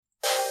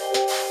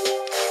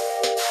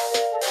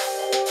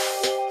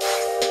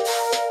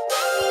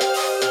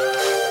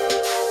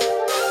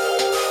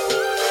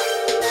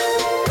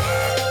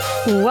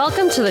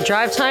Welcome to the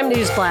Drive Time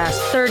News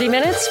Blast. 30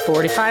 minutes,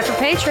 45 for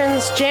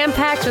patrons.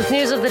 Jam-packed with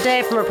news of the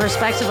day from a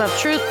perspective of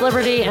truth,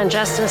 liberty, and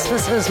justice.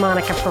 This is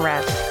Monica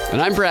Perez.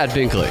 And I'm Brad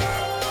Binkley.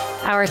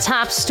 Our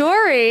top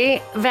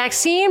story,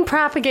 vaccine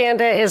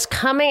propaganda is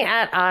coming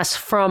at us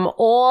from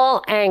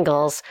all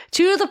angles,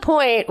 to the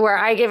point where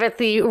I give it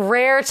the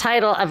rare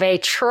title of a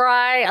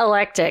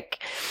trialectic.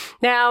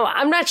 Now,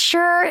 I'm not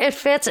sure it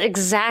fits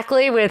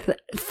exactly with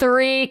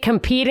three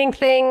competing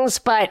things,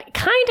 but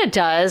kind of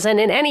does. And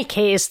in any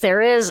case,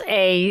 there is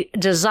a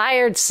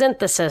desired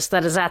synthesis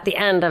that is at the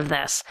end of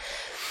this.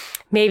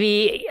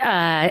 Maybe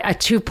a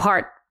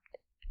two-part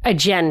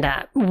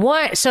agenda.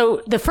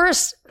 So the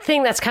first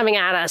thing that's coming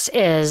at us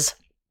is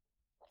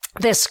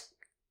this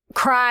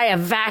cry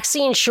of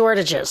vaccine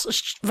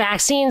shortages.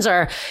 Vaccines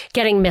are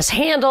getting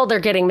mishandled. They're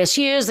getting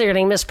misused. They're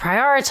getting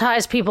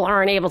misprioritized. People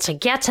aren't able to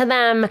get to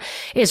them.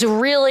 It's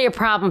really a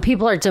problem.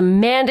 People are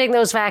demanding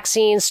those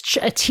vaccines.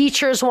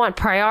 Teachers want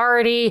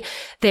priority.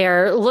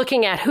 They're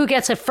looking at who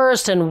gets it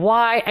first and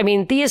why. I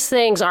mean, these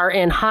things are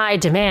in high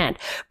demand.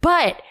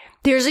 But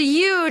there's a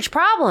huge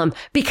problem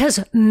because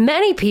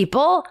many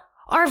people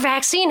are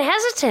vaccine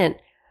hesitant.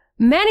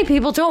 Many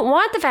people don't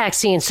want the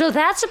vaccine, so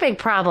that's a big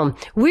problem.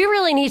 We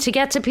really need to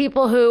get to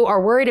people who are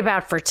worried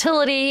about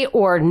fertility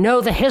or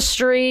know the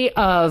history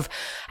of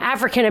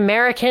African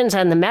Americans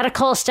and the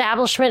medical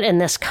establishment in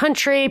this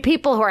country,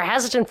 people who are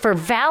hesitant for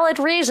valid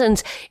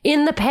reasons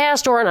in the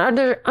past or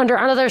under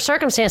other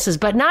circumstances,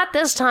 but not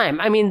this time.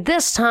 I mean,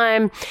 this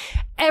time,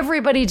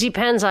 everybody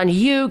depends on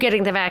you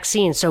getting the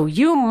vaccine, so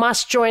you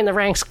must join the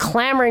ranks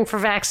clamoring for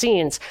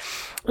vaccines.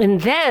 And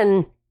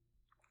then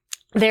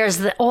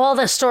there's all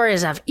the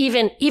stories of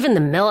even the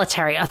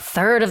military. A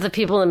third of the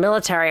people in the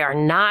military are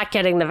not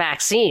getting the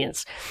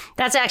vaccines.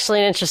 That's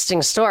actually an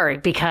interesting story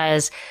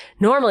because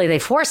normally they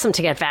force them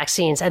to get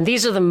vaccines. And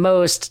these are the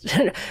most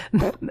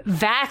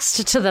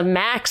vaxxed to the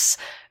max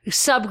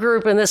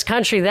subgroup in this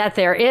country that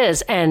there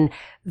is. And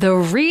the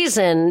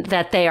reason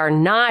that they are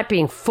not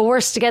being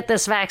forced to get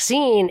this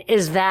vaccine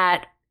is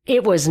that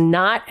it was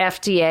not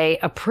FDA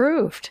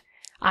approved.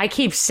 I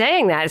keep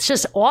saying that. It's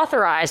just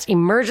authorized,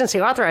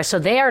 emergency authorized. So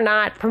they are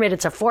not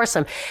permitted to force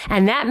them.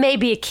 And that may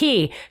be a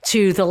key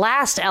to the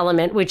last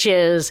element, which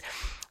is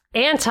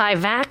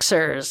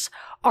anti-vaxxers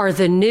are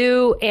the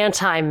new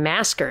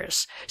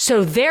anti-maskers.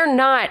 So they're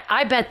not,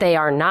 I bet they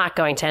are not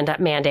going to end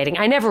up mandating.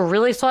 I never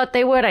really thought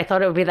they would. I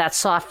thought it would be that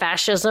soft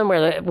fascism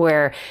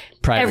where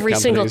private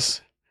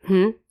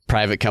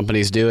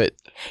companies do it.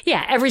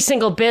 Yeah, every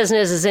single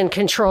business is in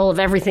control of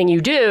everything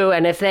you do.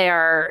 And if they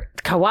are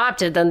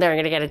co-opted, then they're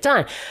going to get it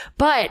done.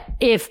 But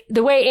if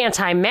the way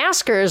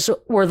anti-maskers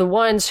were the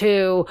ones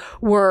who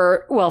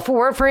were, well, if it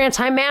weren't for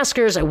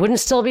anti-maskers, it wouldn't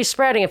still be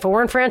spreading. If it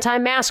weren't for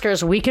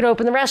anti-maskers, we could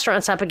open the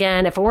restaurants up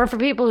again. If it weren't for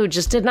people who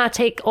just did not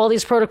take all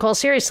these protocols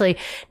seriously,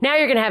 now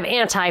you're going to have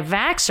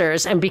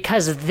anti-vaxxers. And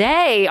because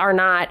they are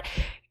not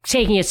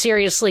taking it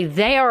seriously,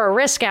 they are a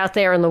risk out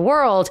there in the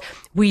world.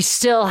 We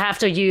still have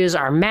to use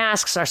our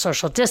masks, our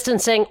social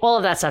distancing, all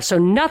of that stuff. So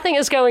nothing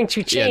is going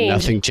to change. Yeah,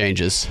 nothing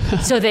changes.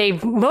 So they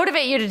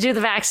motivate you to do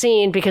the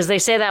vaccine because they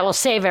say that will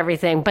save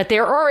everything. But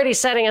they're already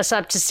setting us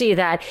up to see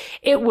that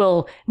it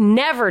will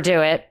never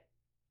do it.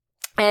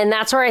 And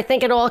that's where I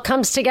think it all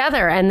comes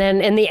together. And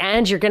then in the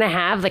end, you're going to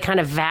have the kind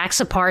of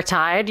vax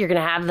apartheid. You're going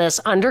to have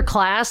this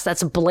underclass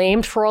that's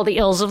blamed for all the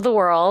ills of the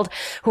world,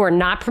 who are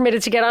not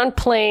permitted to get on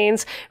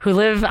planes, who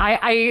live,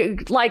 I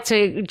like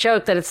to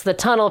joke that it's the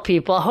tunnel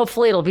people.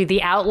 Hopefully it'll be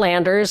the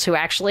outlanders who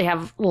actually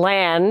have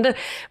land.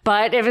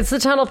 But if it's the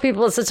tunnel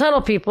people, it's the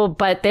tunnel people.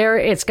 But there,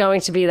 it's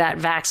going to be that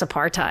vax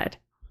apartheid.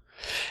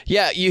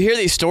 Yeah, you hear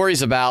these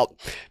stories about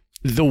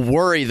the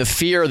worry, the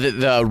fear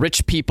that the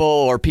rich people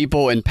or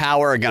people in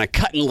power are going to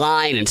cut in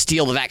line and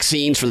steal the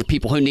vaccines from the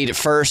people who need it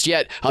first.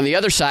 Yet on the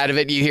other side of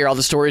it, you hear all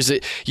the stories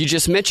that you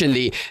just mentioned,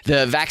 the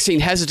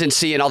vaccine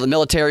hesitancy in all the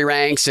military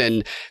ranks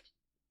and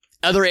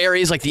other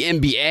areas like the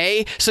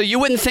NBA. So you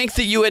wouldn't think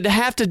that you would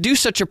have to do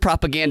such a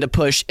propaganda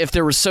push if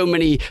there were so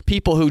many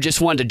people who just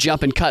wanted to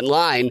jump and cut in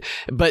line.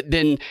 But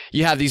then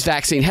you have these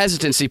vaccine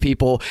hesitancy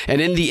people.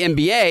 And in the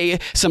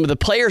NBA, some of the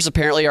players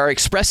apparently are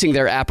expressing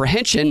their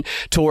apprehension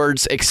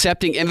towards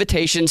accepting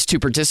invitations to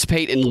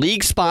participate in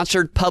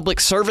league-sponsored public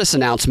service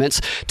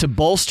announcements to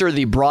bolster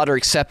the broader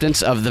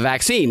acceptance of the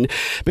vaccine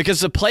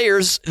because the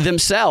players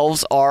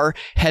themselves are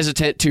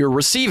hesitant to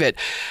receive it.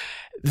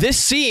 This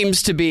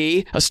seems to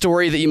be a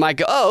story that you might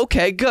go, oh,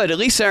 okay, good. At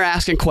least they're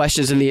asking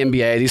questions in the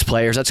NBA, these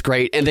players. That's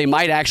great. And they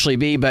might actually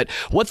be. But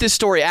what this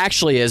story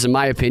actually is, in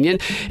my opinion,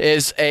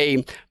 is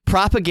a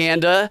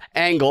propaganda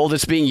angle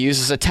that's being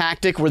used as a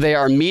tactic where they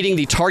are meeting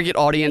the target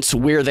audience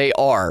where they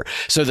are.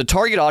 So the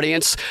target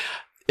audience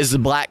is the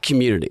black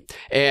community.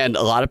 And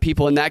a lot of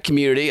people in that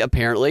community,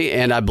 apparently,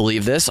 and I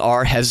believe this,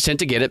 are hesitant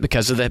to get it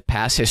because of the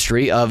past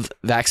history of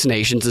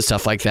vaccinations and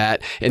stuff like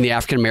that in the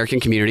African American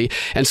community.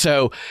 And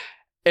so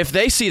if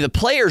they see the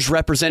players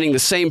representing the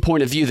same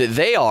point of view that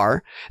they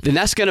are, then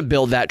that's going to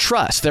build that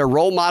trust. Their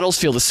role models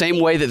feel the same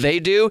way that they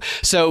do.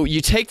 So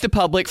you take the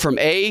public from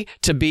A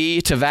to B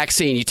to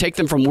vaccine. You take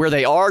them from where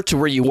they are to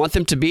where you want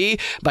them to be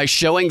by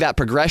showing that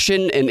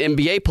progression in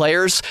NBA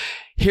players.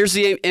 Here's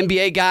the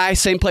NBA guy,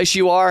 same place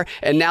you are,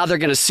 and now they're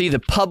going to see the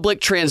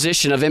public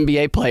transition of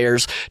NBA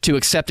players to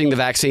accepting the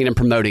vaccine and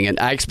promoting it.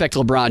 I expect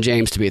LeBron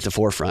James to be at the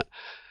forefront.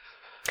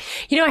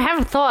 You know, I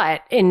haven't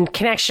thought in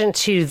connection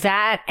to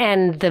that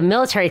and the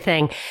military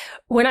thing.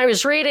 When I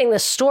was reading the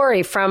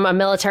story from a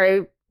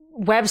military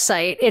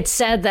website, it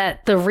said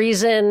that the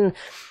reason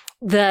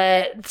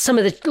some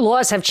of the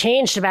laws have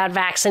changed about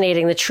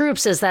vaccinating the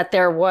troops is that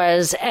there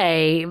was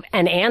an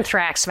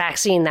anthrax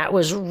vaccine that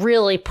was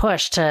really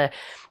pushed to.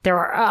 There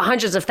were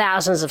hundreds of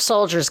thousands of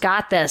soldiers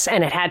got this,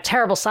 and it had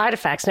terrible side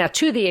effects. Now,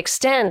 to the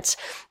extent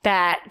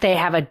that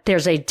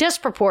there's a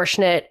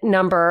disproportionate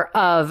number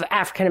of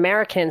African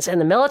Americans in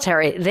the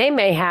military, they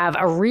may have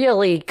a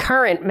really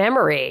current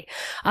memory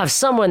of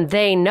someone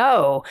they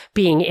know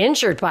being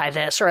injured by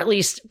this, or at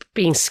least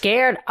being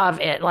scared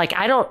of it. Like,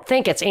 I don't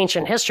think it's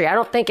ancient history. I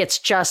don't think it's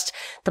just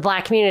the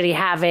Black community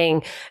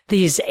having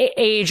these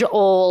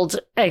age-old,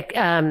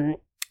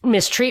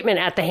 mistreatment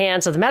at the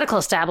hands of the medical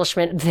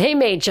establishment. They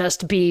may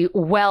just be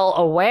well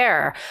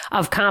aware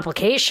of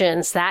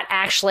complications that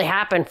actually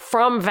happen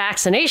from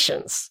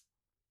vaccinations.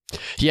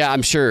 Yeah,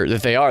 I'm sure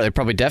that they are. They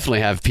probably definitely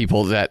have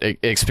people that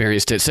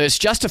experienced it. So it's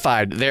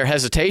justified, their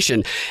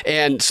hesitation.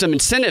 And some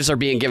incentives are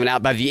being given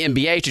out by the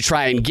NBA to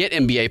try and get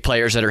NBA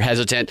players that are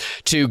hesitant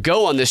to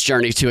go on this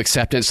journey to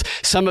acceptance.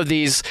 Some of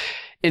these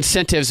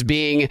incentives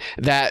being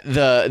that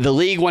the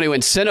league want to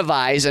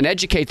incentivize and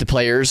educate the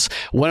players.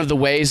 One of the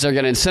ways they're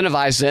going to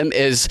incentivize them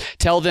is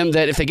tell them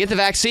that if they get the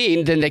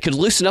vaccine, then they could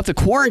loosen up the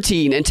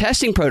quarantine and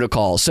testing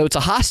protocols. So it's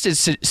a hostage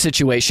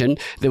situation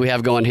that we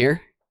have going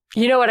here.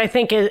 You know what I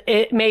think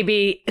it may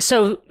be?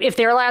 So if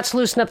they're allowed to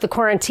loosen up the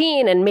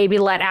quarantine and maybe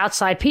let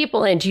outside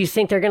people in, do you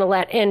think they're going to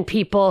let in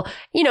people,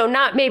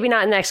 maybe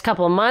not in the next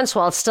couple of months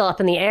while it's still up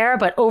in the air,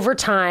 but over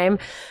time,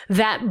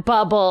 that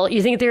bubble,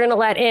 you think they're going to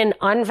let in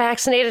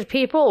unvaccinated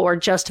people or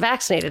just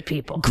vaccinated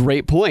people?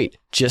 Great point.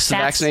 Just the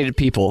vaccinated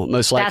people,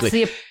 most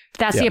likely.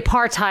 That's the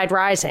apartheid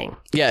rising.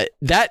 Yeah,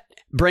 that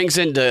brings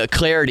into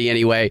clarity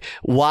anyway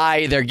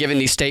why they're giving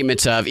these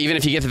statements of even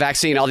if you get the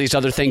vaccine, all these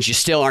other things, you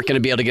still aren't going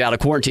to be able to get out of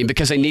quarantine,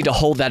 because they need to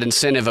hold that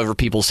incentive over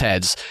people's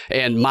heads.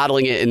 And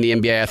modeling it in the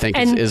NBA, I think,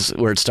 is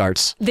where it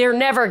starts. They're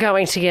never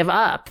going to give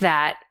up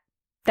that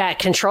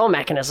control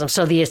mechanism.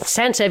 So the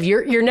incentive,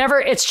 you're never,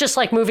 it's just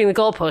like moving the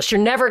goalpost. You're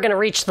never going to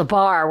reach the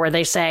bar where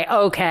they say,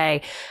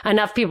 okay,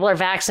 enough people are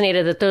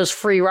vaccinated that those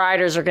free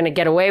riders are going to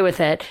get away with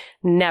it.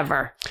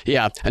 Never.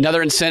 Yeah.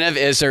 Another incentive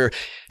is their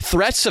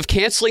threats of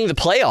canceling the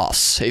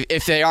playoffs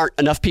if they aren't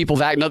enough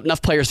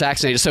players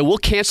vaccinated. So we'll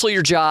cancel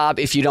your job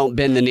if you don't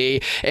bend the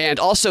knee. And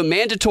also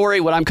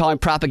mandatory, what I'm calling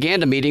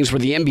propaganda meetings, where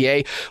the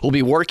NBA will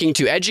be working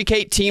to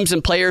educate teams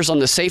and players on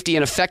the safety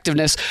and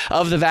effectiveness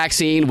of the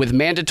vaccine with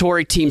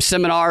mandatory team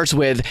seminars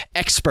with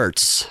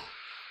experts.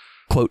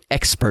 Quote,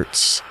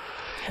 experts.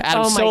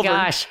 Adam Silver,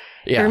 gosh.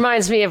 Yeah. It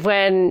reminds me of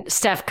when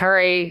Steph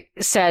Curry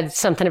said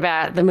something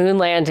about the moon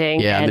landing.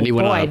 Yeah, and then he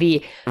went on.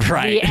 The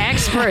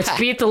experts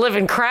beat the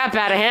living crap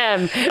out of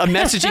him. A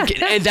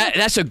messaging, and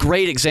that's a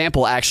great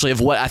example, actually,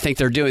 of what I think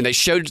they're doing. They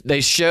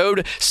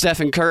showed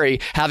Stephen Curry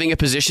having a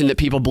position that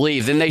people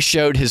believe. Then they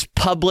showed his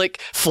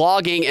public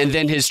flogging and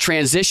then his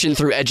transition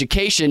through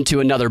education to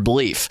another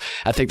belief.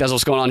 I think that's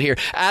what's going on here.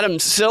 Adam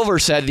Silver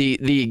said, the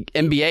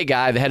NBA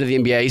guy, the head of the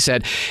NBA, he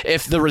said,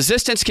 if the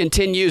resistance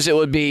continues, it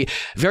would be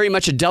very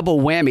much a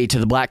double whammy to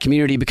the Black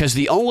community, because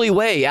the only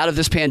way out of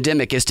this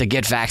pandemic is to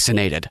get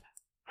vaccinated.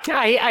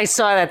 I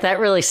saw that. That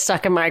really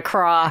stuck in my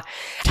craw.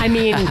 I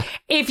mean,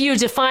 if you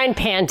define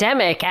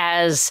pandemic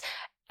as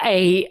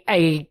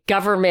a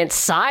government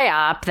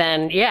psyop,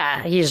 then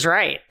yeah, he's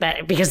right.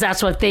 Because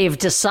that's what they've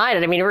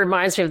decided. I mean, it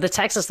reminds me of the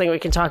Texas thing. We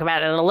can talk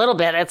about it in a little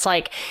bit. It's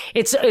like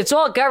it's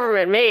all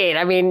government made.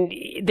 I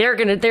mean,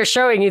 they're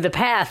showing you the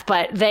path,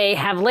 but they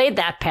have laid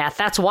that path.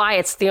 That's why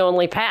it's the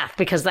only path,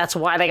 because that's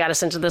why they got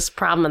us into this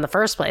problem in the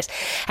first place.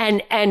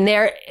 And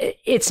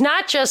it's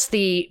not just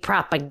the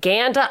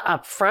propaganda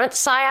upfront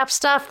psyop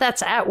stuff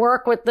that's at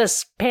work with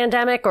this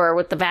pandemic or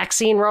with the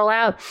vaccine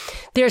rollout.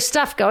 There's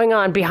stuff going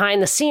on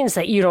behind the scenes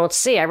that you don't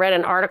see. I read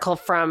an article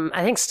from,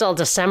 I think, still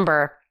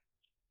December,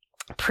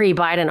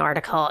 pre-Biden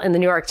article in the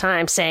New York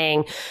Times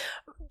saying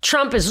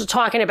Trump is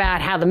talking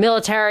about how the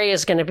military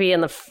is going to be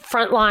in the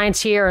front lines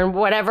here and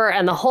whatever.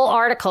 And the whole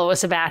article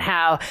was about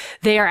how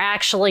they are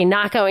actually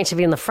not going to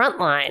be in the front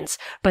lines,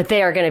 but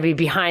they are going to be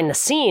behind the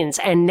scenes.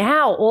 And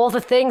now all the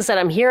things that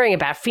I'm hearing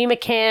about FEMA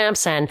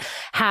camps and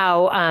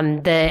how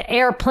the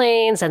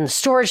airplanes and the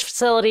storage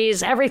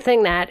facilities,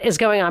 everything that is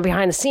going on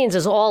behind the scenes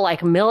is all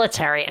like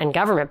military and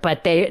government,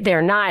 but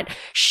they're not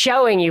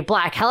showing you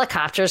black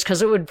helicopters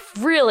because it would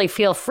really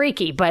feel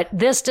freaky. But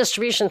this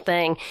distribution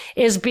thing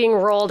is being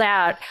rolled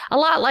out a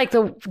lot like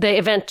the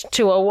Event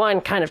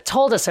 201 kind of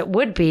told us it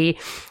would be,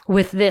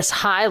 with this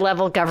high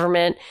level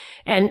government.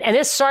 And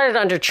this started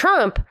under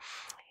Trump.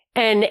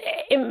 And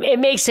it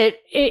makes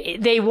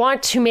they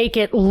want to make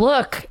it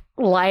look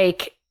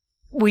like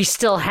we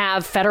still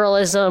have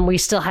federalism, we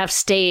still have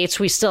states,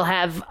 we still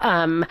have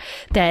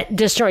that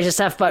disjointed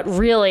stuff. But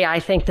really, I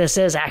think this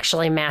is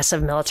actually a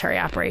massive military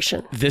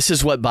operation. This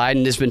is what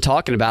Biden has been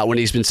talking about when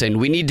he's been saying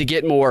we need to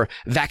get more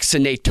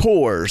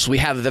vaccinators. We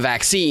have the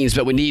vaccines,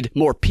 but we need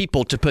more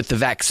people to put the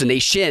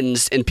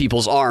vaccinations in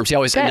people's arms. He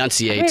always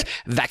enunciates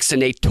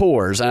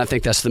vaccinators. And I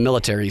think that's the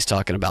military he's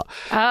talking about.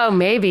 Oh,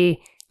 maybe.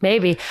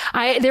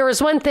 There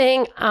was one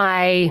thing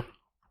I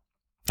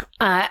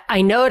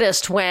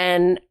noticed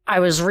when I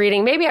was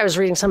reading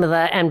some of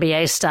the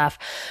NBA stuff,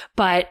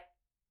 but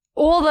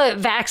all the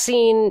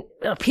vaccine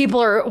people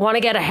want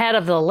to get ahead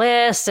of the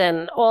list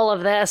and all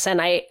of this. And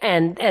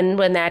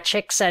when that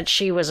chick said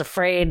she was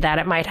afraid that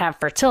it might have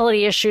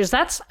fertility issues,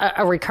 that's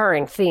a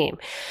recurring theme.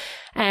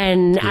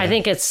 And I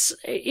think it's,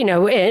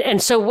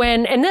 and so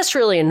and this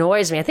really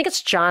annoys me. I think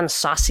it's John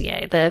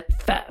Saucier, the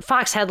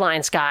Fox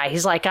Headlines guy.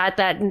 He's like got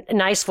that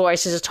nice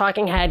voice. He's a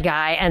talking head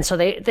guy. And so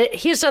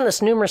he's done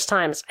this numerous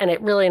times and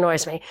it really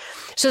annoys me.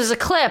 So there's a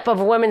clip of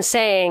a woman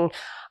saying,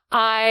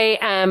 I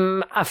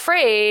am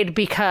afraid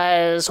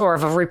or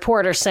of a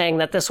reporter saying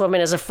that this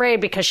woman is afraid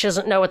because she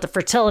doesn't know what the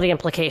fertility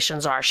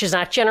implications are. She's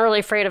not generally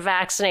afraid of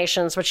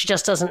vaccinations, but she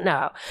just doesn't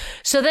know.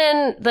 So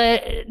then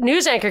the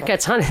news anchor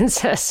gets on and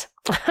says,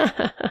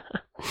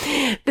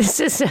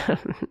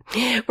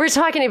 we're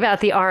talking about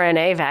the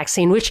RNA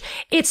vaccine, which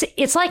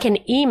it's like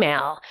an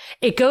email.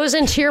 It goes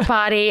into your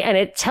body and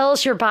it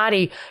tells your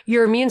body,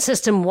 your immune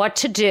system, what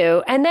to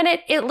do. And then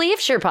it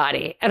leaves your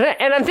body. And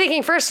I'm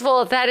thinking, first of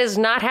all, that is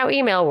not how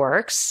email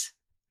works.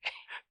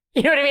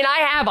 You know what I mean?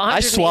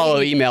 I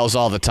swallow emails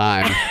all the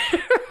time.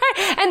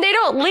 And they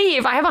don't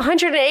leave. I have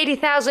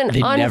 180,000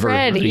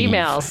 unread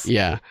emails.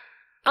 Yeah.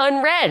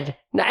 Unread.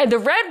 The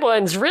read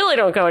ones really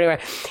don't go anywhere.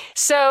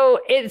 So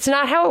it's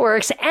not how it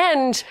works.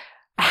 And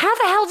how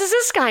the hell does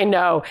this guy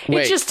know?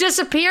 Wait. It just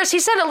disappears. He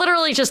said it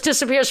literally just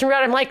disappears from your.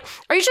 I'm like,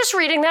 are you just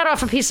reading that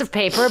off a piece of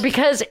paper?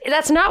 Because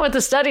that's not what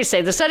the studies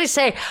say. The studies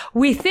say,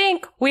 we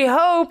think, we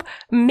hope,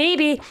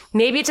 maybe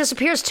it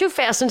disappears too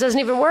fast and doesn't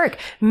even work.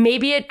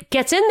 Maybe it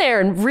gets in there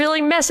and really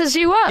messes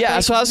you up. Yeah,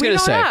 that's what I was going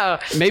to say.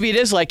 Maybe it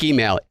is like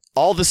email.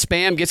 All the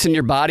spam gets in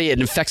your body, it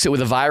infects it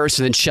with a virus,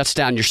 and then shuts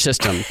down your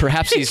system.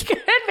 Perhaps he's... Could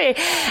be.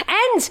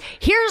 And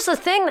here's the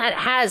thing that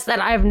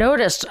I've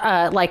noticed,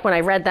 like when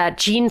I read that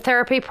gene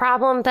therapy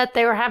problem that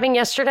they were having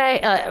yesterday,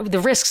 the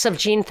risks of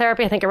gene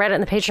therapy, I think I read it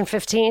in the Patient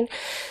 15,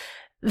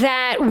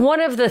 that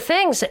one of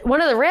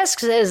the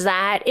risks is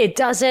that it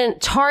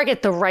doesn't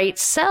target the right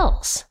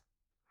cells.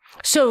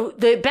 So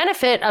the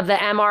benefit of the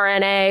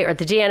mRNA or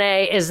the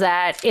DNA is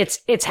that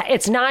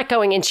it's not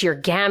going into your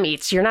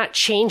gametes. You're not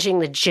changing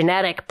the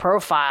genetic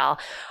profile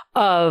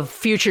of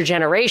future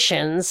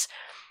generations.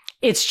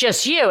 It's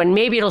just you, and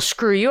maybe it'll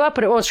screw you up,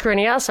 but it won't screw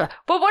anyone else up.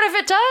 But what if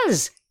it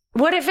does?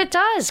 What if it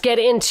does get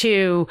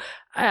into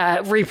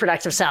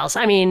reproductive cells?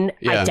 I mean,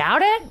 I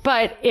doubt it,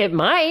 but it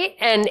might,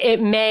 and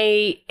it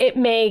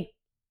may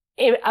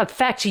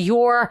affect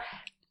your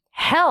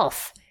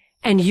health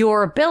and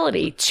your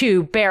ability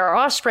to bear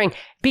offspring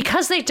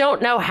because they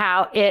don't know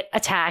how it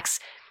attacks.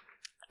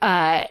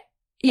 There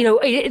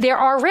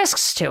are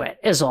risks to it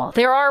is all.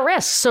 There are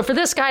risks. So for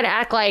this guy to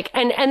act like,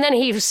 and then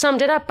he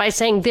summed it up by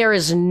saying there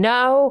is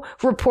no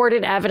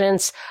reported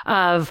evidence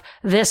of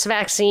this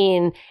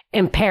vaccine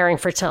impairing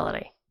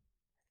fertility.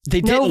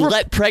 They didn't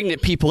let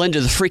pregnant people into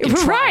the freaking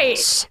trials.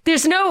 Right.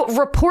 There's no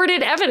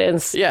reported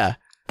evidence. Yeah.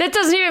 That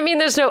doesn't even mean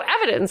there's no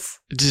evidence.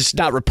 Just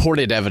not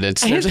reported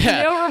evidence. There's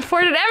no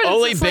reported evidence.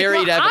 Only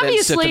buried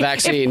evidence that the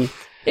vaccine...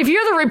 If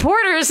you're the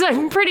reporters,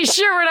 I'm pretty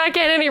sure we're not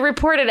getting any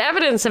reported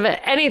evidence of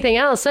it, anything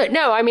else. So,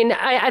 no, I mean,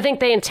 I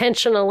think they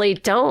intentionally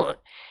don't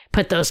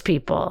put those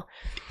people.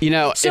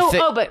 Go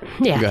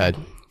ahead.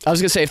 I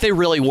was going to say, if they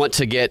really want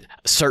to get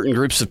certain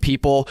groups of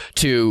people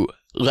to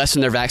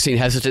lessen their vaccine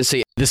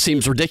hesitancy, this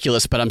seems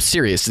ridiculous, but I'm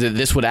serious.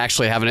 This would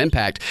actually have an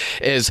impact.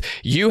 Is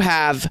you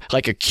have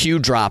like a Q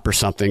drop or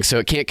something, so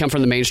it can't come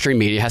from the mainstream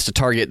media. It has to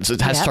target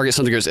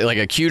something like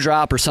a Q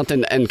drop or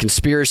something in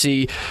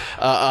conspiracy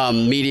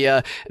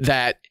media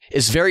that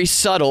is very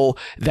subtle.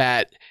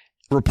 That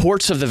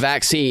reports of the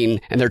vaccine,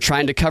 and they're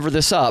trying to cover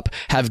this up,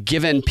 have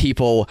given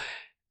people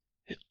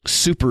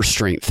super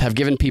strength, have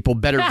given people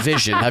better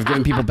vision, have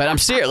given people better. I'm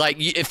serious. Like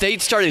if they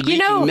started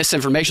leaking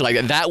misinformation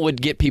like that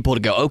would get people to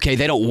go, okay,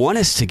 they don't want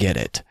us to get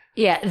it.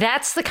 Yeah,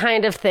 that's the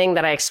kind of thing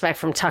that I expect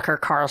from Tucker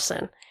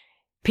Carlson.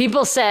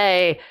 People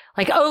say,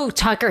 like, oh,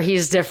 Tucker,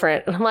 he's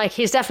different. I'm like,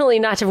 he's definitely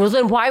not different. Well,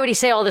 then why would he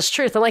say all this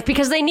truth? I'm like,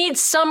 because they need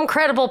some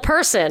credible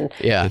person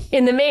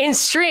in the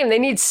mainstream. They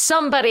need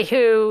somebody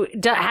who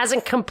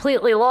hasn't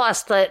completely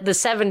lost the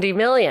 70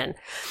 million.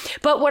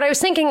 But what I was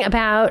thinking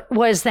about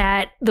was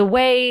that the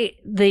way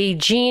the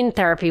gene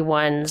therapy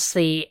ones,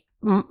 the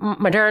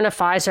Moderna,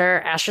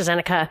 Pfizer,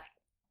 AstraZeneca,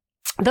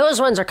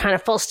 those ones are kind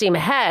of full steam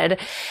ahead.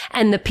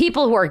 And the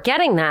people who are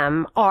getting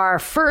them are,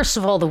 first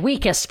of all, the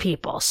weakest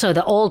people. So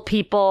the old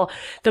people,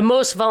 the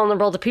most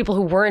vulnerable, the people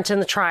who weren't in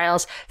the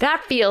trials.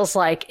 That feels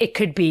like it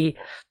could be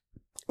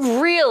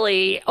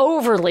really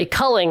overly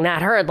culling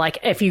that herd. Like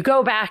if you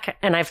go back,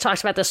 and I've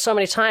talked about this so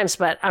many times,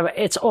 but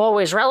it's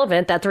always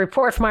relevant that the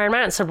report from Iron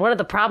Mountain said one of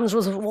the problems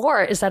with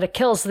war is that it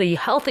kills the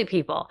healthy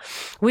people.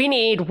 We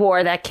need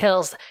war that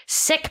kills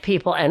sick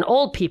people and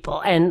old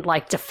people and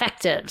like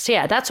defectives.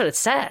 Yeah, that's what it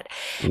said.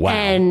 Wow.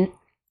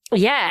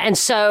 And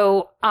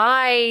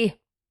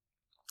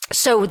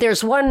so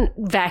there's one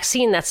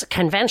vaccine that's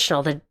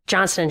conventional, the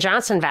Johnson &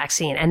 Johnson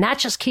vaccine, and that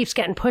just keeps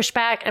getting pushed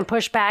back and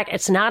pushed back.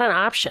 It's not an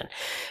option.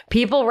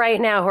 People right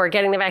now who are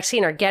getting the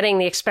vaccine are getting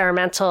the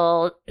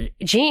experimental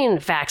gene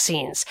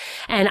vaccines.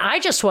 And I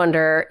just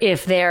wonder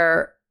if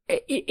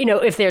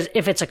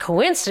if it's a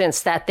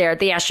coincidence that the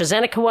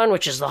AstraZeneca one,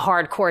 which is the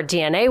hardcore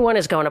DNA one,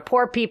 is going to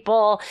poor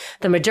people.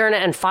 The Moderna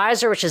and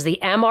Pfizer, which is the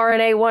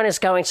mRNA one, is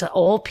going to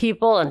old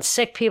people and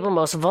sick people,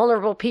 most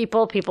vulnerable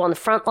people, people on the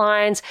front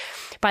lines.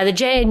 By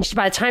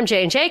the time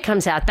J&J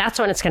comes out, that's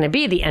when it's going to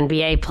be the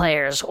NBA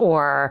players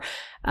or,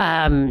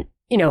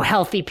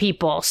 healthy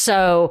people.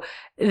 So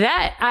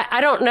that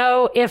I don't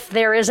know if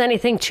there is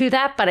anything to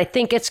that, but I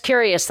think it's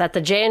curious that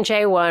the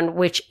J&J one,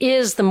 which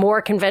is the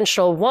more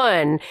conventional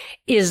one,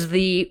 is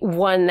the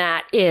one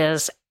that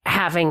is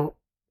having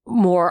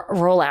more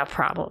rollout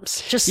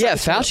problems.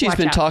 Fauci's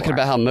been talking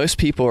about how most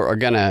people are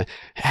going to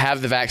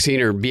have the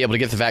vaccine or be able to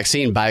get the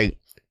vaccine by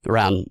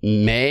around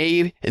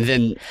May, and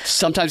then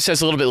sometimes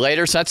says a little bit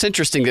later. So that's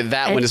interesting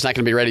that one is not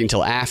going to be ready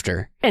until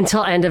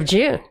end of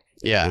June.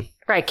 Yeah.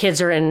 Right.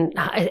 Kids are in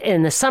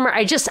the summer.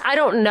 I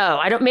don't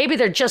know. Maybe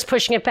they're just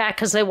pushing it back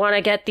because they want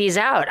to get these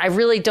out. I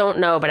really don't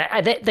know. But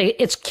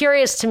it's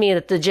curious to me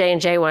that the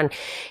J&J one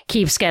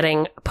keeps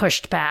getting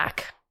pushed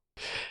back.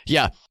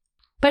 Yeah.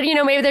 But,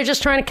 maybe they're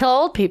just trying to kill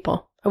old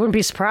people. I wouldn't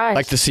be surprised.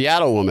 Like the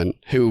Seattle woman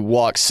who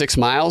walked 6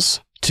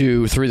 miles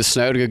through the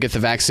snow to go get the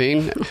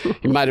vaccine.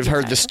 You might have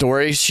heard the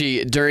story.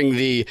 During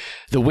the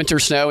winter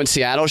snow in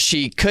Seattle,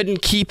 she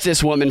couldn't keep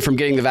this woman from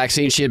getting the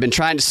vaccine. She had been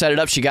trying to set it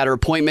up. She got her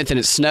appointment and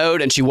it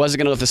snowed and she wasn't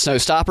going to let the snow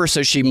stop her.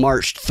 So she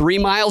marched 3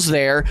 miles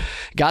there,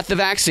 got the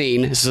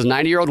vaccine. This is a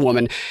 90-year-old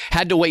woman,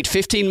 had to wait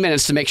 15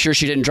 minutes to make sure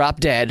she didn't drop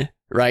dead.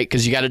 Right?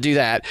 Because you got to do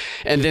that.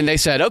 And then they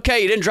said,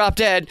 okay, you didn't drop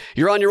dead.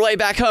 You're on your way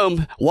back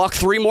home. Walk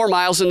 3 more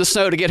miles in the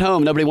snow to get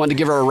home. Nobody wanted to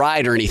give her a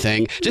ride or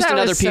anything. Just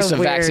another piece of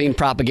vaccine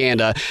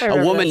propaganda.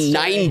 A woman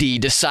 90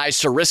 decides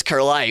to risk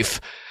her life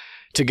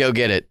to go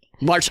get it.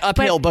 March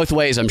uphill both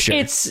ways, I'm sure.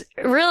 It's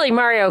really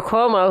Mario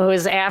Cuomo who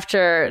is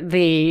after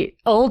the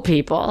old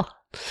people.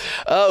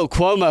 Oh,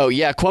 Cuomo.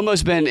 Yeah,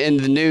 Cuomo's been in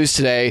the news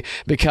today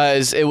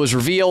because it was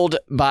revealed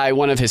by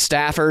one of his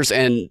staffers,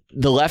 and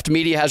the left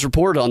media has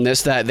reported on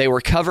this, that they were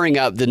covering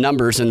up the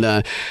numbers in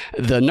the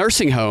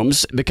nursing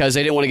homes because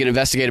they didn't want to get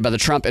investigated by the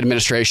Trump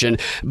administration.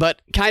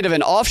 But kind of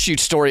an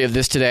offshoot story of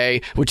this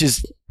today, which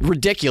is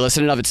ridiculous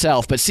in and of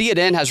itself, but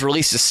CNN has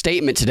released a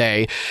statement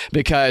today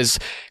because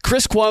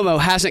Chris Cuomo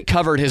hasn't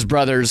covered his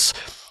brother's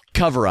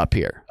cover up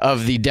here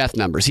of the death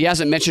numbers. He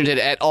hasn't mentioned it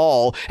at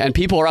all, and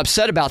people are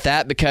upset about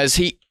that because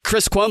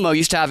Chris Cuomo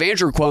used to have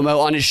Andrew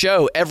Cuomo on his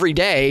show every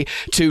day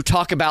to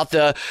talk about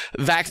the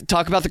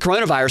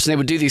coronavirus, and they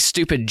would do these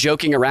stupid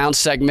joking around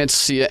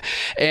segments,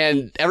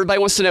 and everybody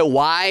wants to know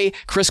why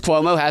Chris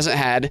Cuomo hasn't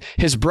had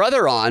his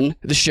brother on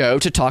the show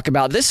to talk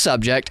about this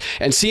subject.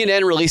 And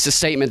CNN released a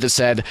statement that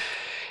said,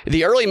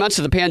 "The early months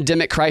of the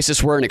pandemic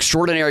crisis were an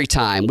extraordinary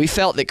time. We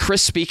felt that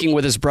Chris speaking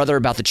with his brother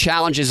about the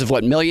challenges of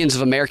what millions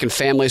of American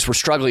families were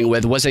struggling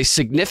with was a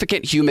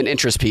significant human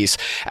interest piece.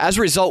 As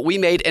a result, we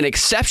made an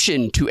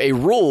exception to a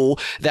rule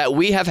that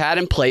we have had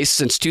in place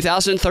since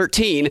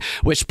 2013,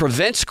 which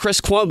prevents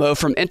Chris Cuomo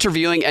from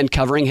interviewing and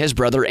covering his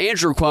brother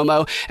Andrew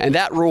Cuomo, and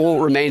that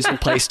rule remains in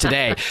place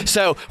today."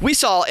 So we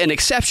saw an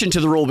exception to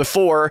the rule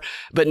before,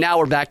 but now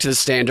we're back to the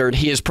standard.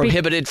 He is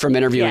prohibited from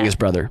interviewing his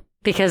brother.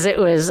 Because it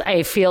was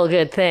a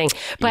feel-good thing.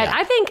 But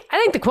I think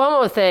the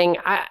Cuomo thing,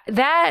 I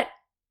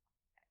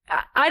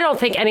don't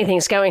think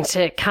anything's going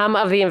to come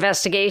of the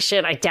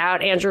investigation. I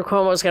doubt Andrew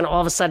Cuomo is going to all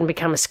of a sudden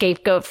become a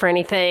scapegoat for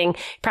anything.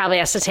 Probably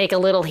has to take a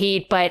little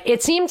heat. But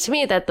it seemed to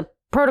me that the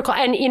protocol,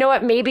 and you know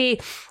what, maybe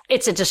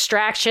it's a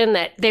distraction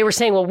that they were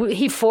saying, well,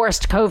 he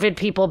forced COVID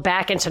people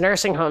back into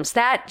nursing homes.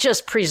 That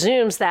just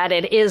presumes that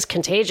it is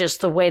contagious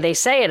the way they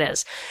say it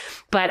is.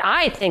 But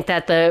I think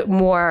that the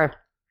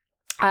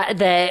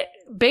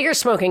bigger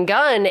smoking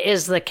gun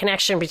is the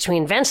connection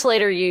between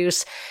ventilator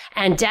use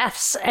and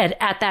deaths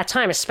at that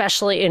time,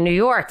 especially in New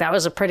York. That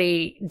was a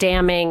pretty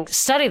damning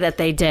study that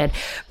they did.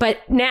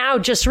 But now,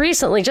 just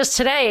recently, just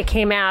today, it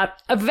came out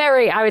a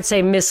very, I would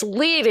say,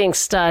 misleading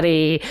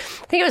study.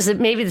 I think it was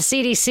maybe the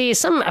CDC,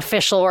 some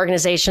official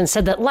organization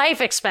said that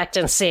life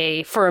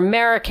expectancy for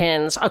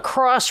Americans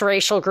across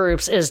racial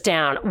groups is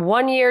down.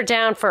 1 year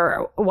down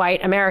for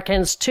white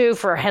Americans, 2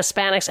 for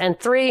Hispanics, and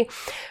 3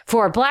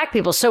 for Black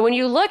people. So when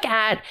you look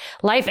at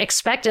life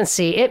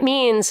expectancy, it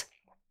means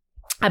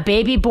a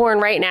baby born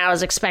right now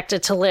is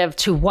expected to live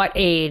to what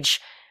age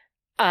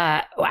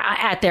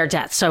at their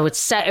death. So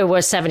it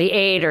was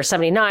 78 or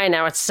 79.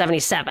 Now it's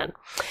 77.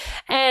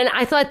 And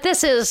I thought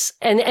this is,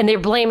 and they're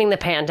blaming the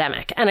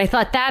pandemic. And I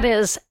thought that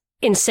is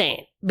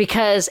insane.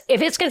 because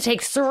if it's going to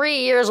take 3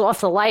 years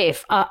off the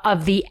life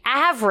of the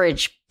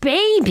average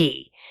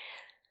baby,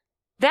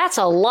 that's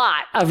a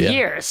lot of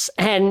years,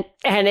 and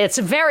it's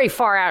very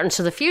far out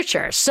into the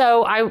future.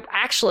 So I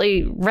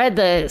actually read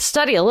the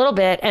study a little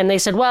bit, and they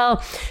said,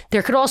 well,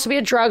 there could also be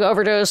a drug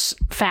overdose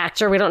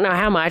factor. We don't know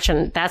how much,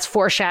 and that's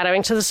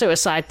foreshadowing to the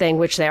suicide thing,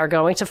 which they are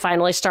going to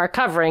finally start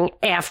covering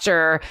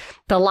after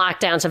the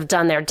lockdowns have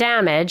done their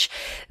damage.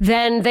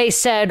 Then they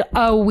said,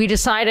 oh, we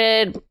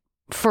decided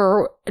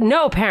for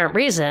no apparent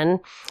reason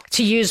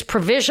to use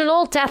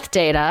provisional death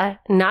data,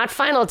 not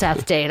final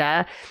death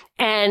data,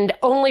 and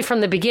only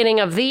from the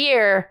beginning of the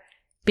year,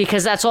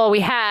 because that's all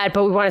we had,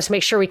 but we wanted to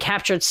make sure we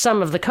captured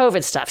some of the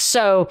COVID stuff.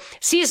 So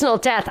seasonal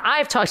death,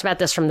 I've talked about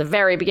this from the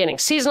very beginning.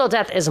 Seasonal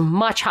death is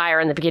much higher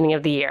in the beginning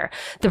of the year.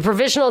 The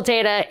provisional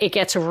data, it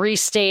gets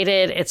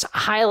restated. It's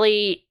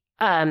highly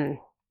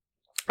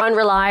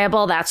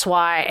unreliable. That's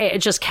why it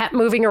just kept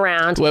moving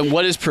around. Well,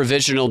 what is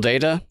provisional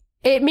data?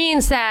 It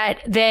means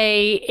that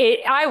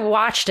I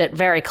watched it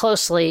very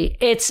closely.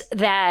 It's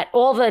that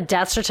all the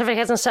death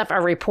certificates and stuff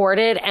are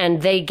reported,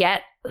 and they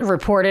get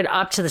reported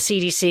up to the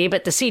CDC,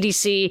 but the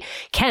CDC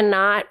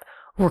cannot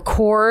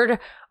record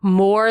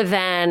more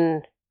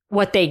than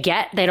what they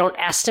get. They don't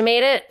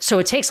estimate it. So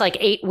it takes like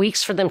 8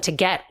 weeks for them to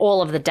get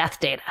all of the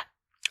death data.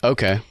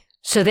 Okay.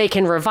 So they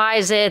can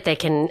revise it. They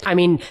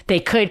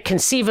could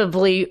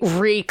conceivably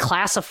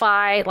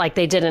reclassify, like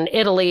they did in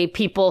Italy,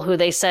 people who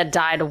they said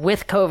died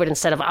with COVID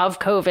instead of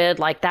COVID.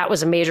 Like that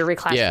was a major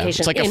reclassification. Yeah,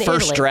 it's like a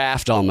first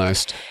draft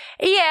almost.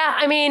 Yeah,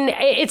 I mean,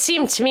 it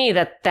seemed to me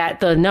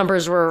that the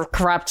numbers were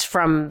corrupt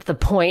from the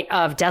point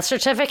of death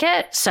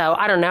certificate. So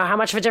I don't know how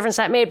much of a difference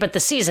that made, but the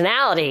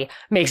seasonality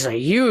makes a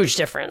huge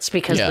difference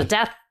because the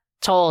death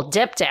toll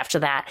dipped after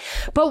that.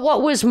 But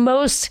what was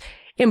most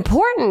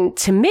important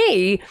to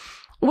me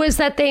was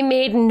that they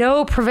made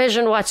no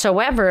provision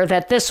whatsoever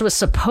that this was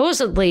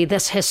supposedly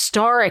this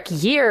historic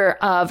year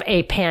of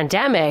a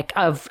pandemic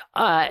of,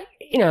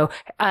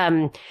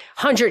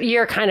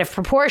 100-year kind of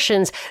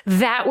proportions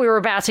that we were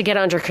about to get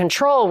under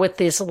control with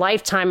this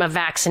lifetime of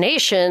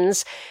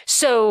vaccinations.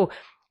 So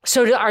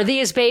are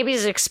these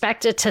babies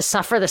expected to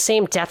suffer the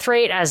same death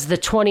rate as the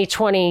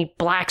 2020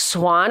 Black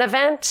Swan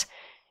event?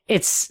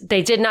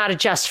 They did not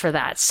adjust for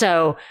that.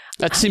 So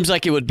that seems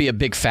like it would be a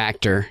big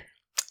factor.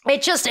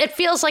 It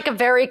feels like a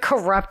very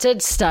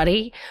corrupted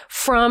study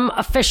from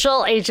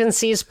official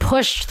agencies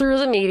pushed through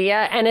the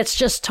media, and it's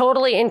just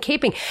totally in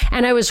keeping.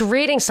 And I was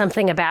reading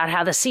something about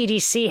how the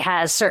CDC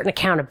has certain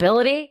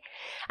accountability,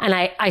 and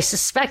I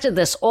suspected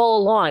this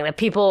all along, that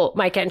people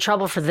might get in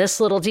trouble for this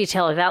little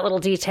detail or that little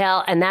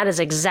detail, and that is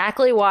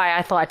exactly why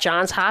I thought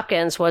Johns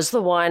Hopkins was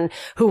the one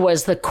who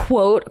was the,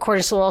 quote,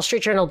 according to the Wall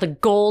Street Journal, the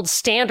gold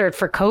standard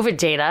for COVID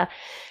data,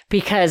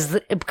 because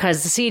the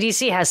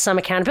CDC has some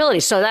accountability.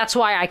 So that's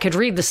why I could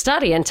read the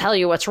study and tell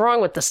you what's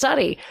wrong with the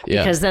study,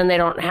 because then they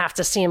don't have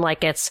to seem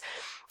like it's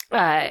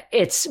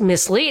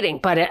misleading.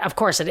 But of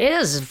course it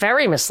is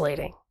very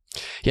misleading.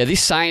 Yeah,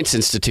 these science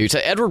institutes,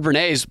 Edward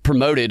Bernays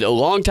promoted a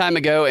long time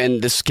ago,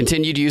 and this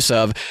continued use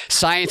of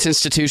science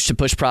institutes to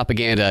push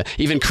propaganda,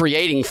 even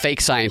creating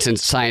fake science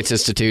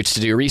institutes to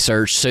do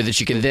research so that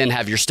you can then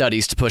have your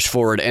studies to push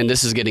forward. And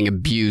this is getting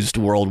abused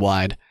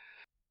worldwide.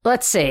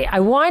 Let's see.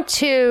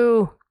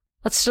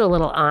 Let's do a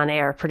little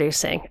on-air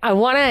producing. I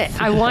want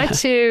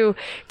to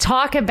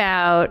talk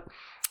about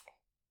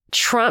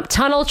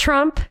Tunnel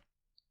Trump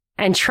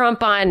and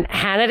Trump on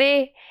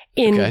Hannity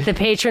in the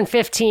Patron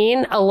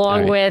 15,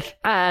 along with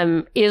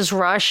Is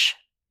Rush,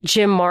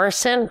 Jim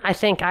Morrison. I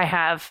think I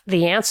have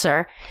the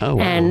answer. Oh,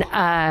 wow. And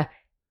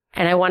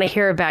I want to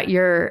hear about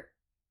your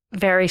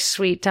very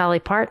sweet Dolly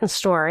Parton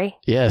story.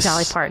 Yes.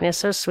 Dolly Parton is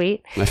so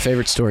sweet. My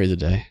favorite story of the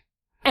day.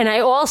 And I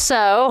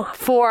also,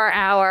 for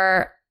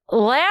our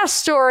last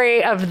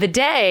story of the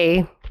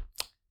day,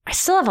 I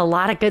still have a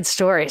lot of good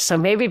stories, so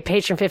maybe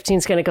Patron 15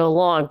 is going to go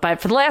long. But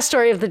for the last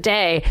story of the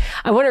day,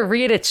 I want to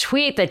read a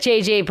tweet that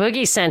JJ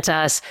Boogie sent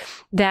us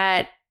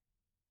that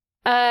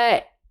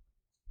I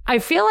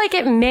feel like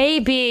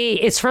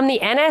it's from the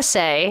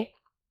NSA,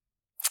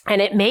 and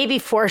it may be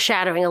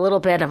foreshadowing a little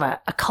bit of a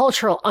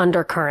cultural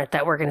undercurrent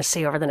that we're going to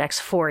see over the next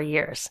 4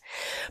 years.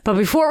 But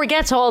before we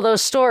get to all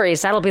those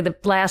stories, that'll be the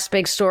last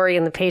big story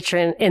in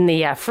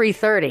the free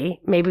 30.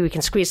 Maybe we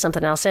can squeeze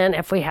something else in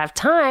if we have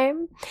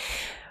time.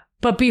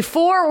 But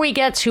before we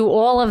get to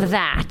all of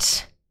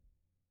that,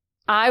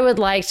 I would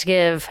like to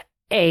give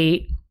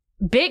a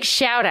big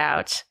shout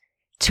out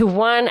to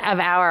one of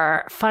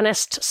our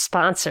funnest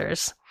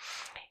sponsors.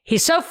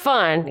 He's so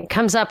fun,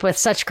 comes up with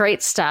such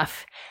great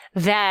stuff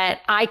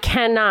that I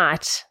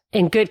cannot,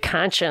 in good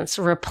conscience,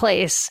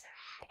 replace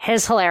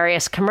his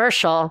hilarious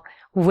commercial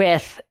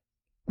with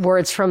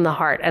words from the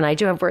heart. And I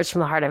do have words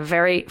from the heart of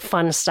very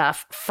fun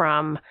stuff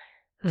from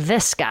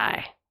this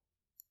guy.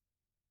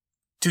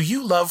 Do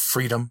you love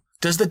freedom?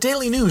 Does the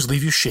daily news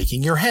leave you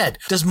shaking your head?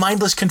 Does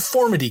mindless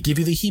conformity give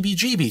you the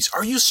heebie-jeebies?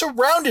 Are you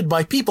surrounded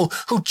by people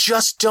who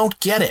just don't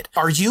get it?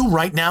 Are you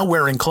right now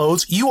wearing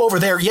clothes? You over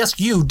there, yes,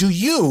 you. Do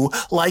you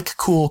like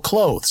cool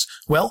clothes?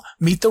 Well,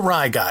 meet the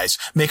Rye Guys,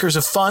 makers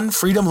of fun,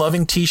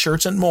 freedom-loving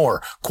t-shirts and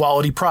more,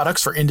 quality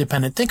products for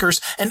independent thinkers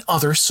and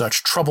other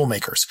such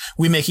troublemakers.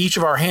 We make each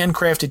of our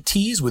handcrafted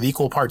tees with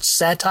equal parts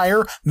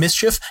satire,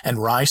 mischief,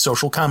 and wry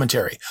social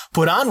commentary.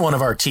 Put on one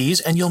of our tees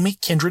and you'll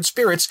meet kindred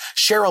spirits,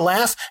 share a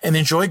laugh, and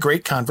enjoy great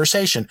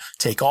conversation.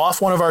 Take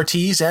off one of our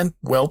tees and,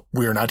 well,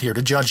 we're not here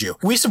to judge you.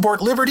 We support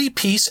liberty,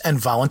 peace, and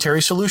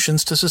voluntary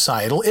solutions to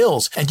societal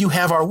ills. And you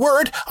have our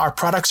word, our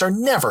products are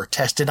never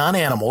tested on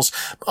animals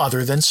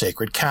other than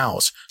sacred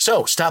cows.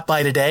 So stop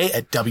by today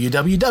at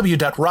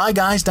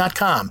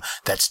www.ryguys.com.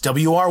 That's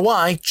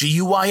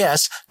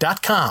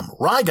WRYGUYS.com.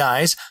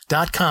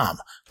 Ryguys.com.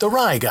 The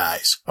Rye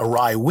Guys, a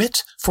wry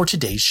wit for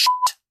today's shit.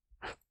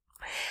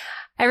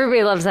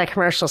 Everybody loves that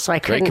commercial, so I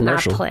couldn't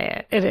not play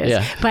it. It is.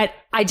 Yeah. But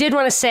I did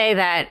want to say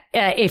that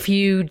if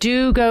you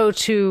do go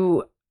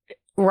to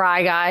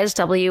Rye Guys,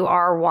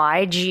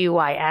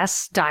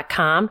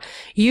 WRYGUYS.com,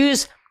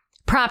 use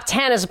Prop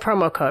 10 as a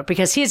promo code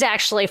because he's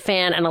actually a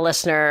fan and a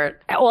listener.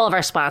 All of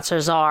our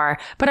sponsors are.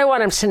 But I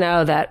want him to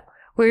know that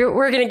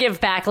we're going to give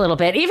back a little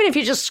bit. Even if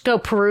you just go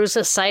peruse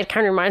the site,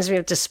 kind of reminds me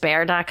of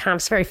despair.com.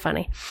 It's very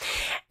funny.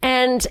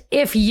 And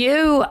if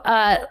you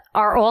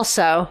are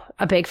also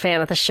a big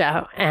fan of the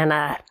show and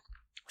a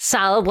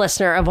solid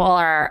listener of all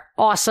our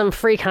awesome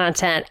free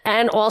content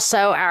and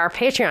also our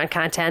Patreon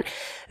content,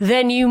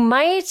 then you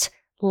might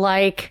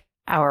like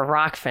our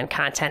Rockfin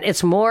content.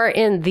 It's more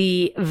in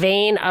the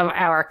vein of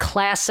our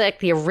classic,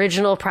 the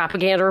original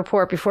propaganda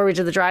report before we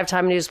did the Drive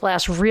Time News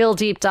Blast, real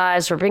deep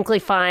dives where Brinkley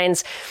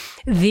finds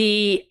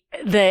the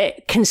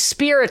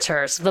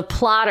conspirators, the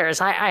plotters,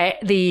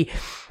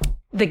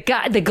 the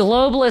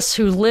globalists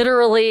who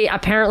literally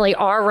apparently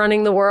are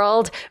running the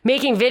world,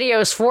 making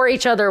videos for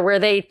each other where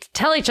they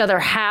tell each other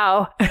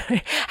how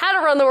to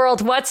run the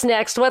world, what's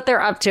next, what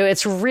they're up to.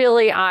 It's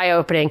really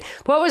eye-opening.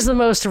 What was the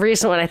most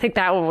recent one? I think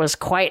that one was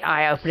quite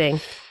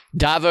eye-opening.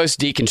 Davos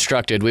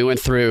Deconstructed. We went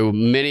through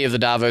many of the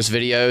Davos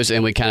videos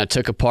and we kind of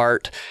took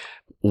apart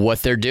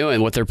what they're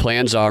doing, what their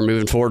plans are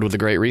moving forward with the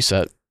Great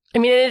Reset. I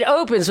mean, it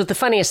opens with the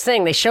funniest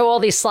thing. They show all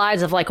these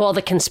slides of like all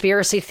the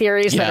conspiracy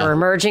theories that are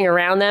emerging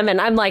around them.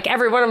 And I'm like,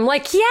 I'm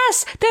like,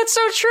 yes, that's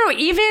so true.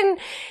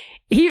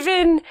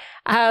 Even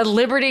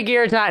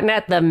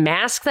libertygear.net, the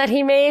mask that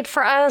he made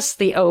for us,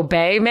 the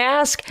Obey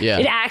mask,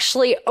 it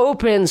actually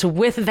opens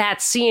with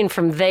that scene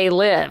from They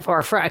Live,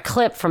 or for a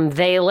clip from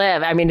They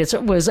Live. I mean,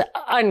 it was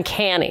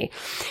uncanny.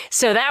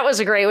 So that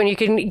was a great one. You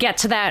can get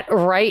to that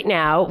right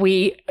now.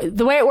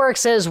 The way it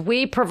works is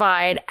we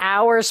provide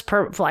hours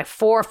like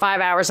 4 or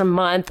 5 hours a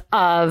month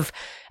of,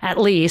 at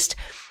least,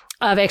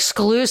 of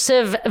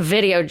exclusive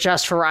video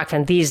just for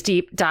Rockfin, these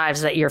deep dives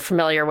that you're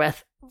familiar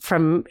with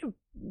from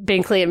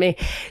Binkley and me.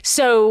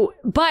 So,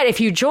 but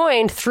if you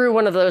joined through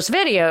one of those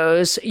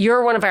videos,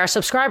 you're one of our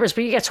subscribers,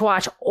 but you get to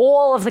watch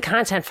all of the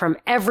content from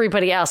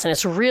everybody else. And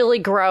it's really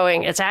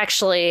growing. It's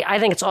actually, I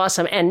think it's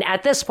awesome. And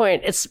at this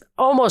point, it's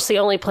almost the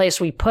only place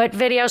we put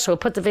videos. So we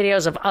put the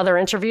videos of other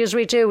interviews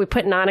we do. We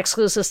put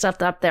non-exclusive stuff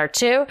up there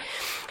too.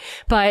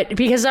 But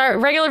because our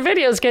regular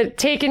videos get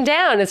taken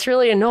down, it's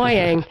really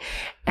annoying.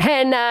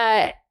 And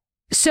but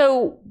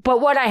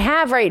what I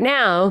have right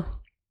now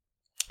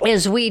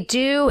is we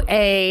do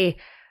a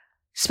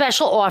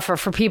special offer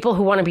for people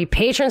who want to be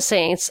patron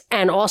saints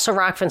and also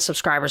Rockfin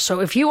subscribers. So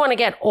if you want to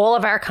get all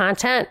of our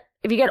content,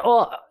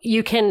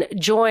 you can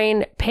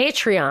join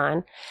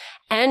Patreon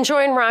and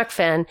join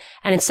Rockfin.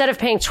 And instead of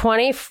paying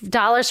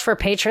 $20 for a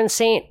patron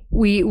saint,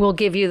 we will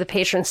give you the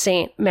patron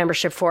saint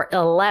membership for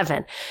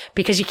 $11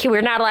 because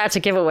we're not allowed to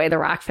give away the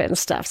Rockfin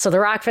stuff. So the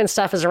Rockfin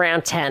stuff is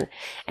around $10.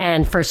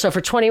 And for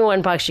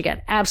 $21, you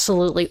get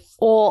absolutely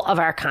all of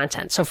our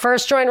content. So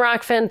first join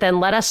Rockfin, then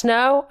let us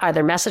know,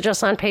 either message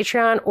us on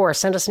Patreon or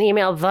send us an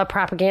email,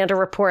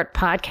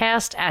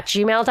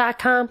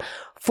 thepropagandareportpodcast@gmail.com.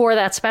 For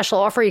that special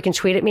offer, you can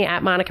tweet at me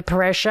at Monica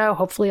Perez Show.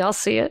 Hopefully I'll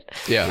see it.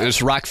 Yeah, and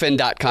it's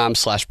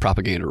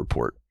rockfin.com/propaganda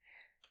report.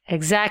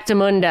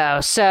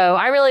 Exactamundo. So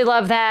I really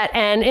love that.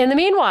 And in the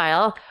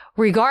meanwhile,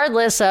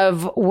 regardless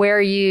of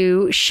where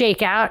you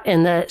shake out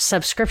in the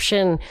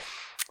subscription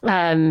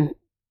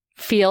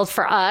field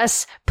for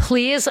us,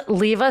 please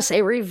leave us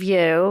a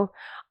review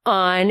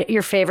on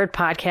your favorite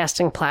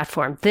podcasting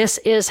platform. This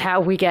is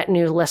how we get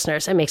new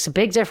listeners. It makes a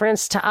big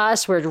difference to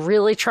us. We're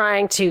really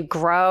trying to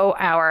grow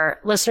our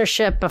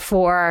listenership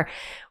before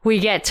we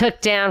get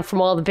took down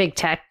from all the big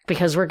tech,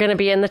 because we're going to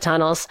be in the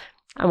tunnels.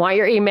 I want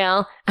your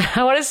email.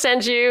 I want to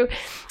send you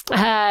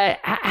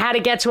how to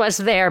get to us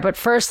there. But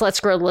first, let's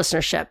grow the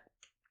listenership.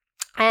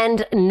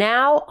 And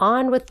now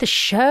on with the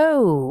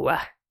show.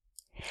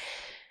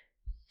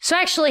 So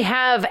I actually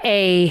have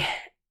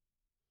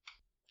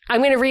I'm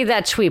going to read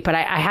that tweet, but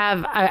I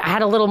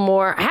had a little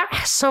more. I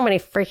have so many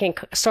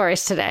freaking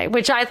stories today,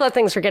 which I thought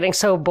things were getting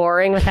so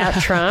boring without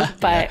Trump,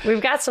 but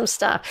we've got some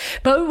stuff.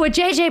 But what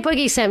JJ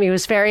Boogie sent me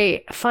was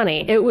very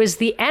funny. It was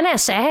the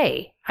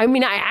NSA I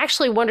mean, I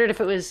actually wondered if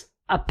it was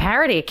a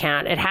parody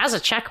account. It has a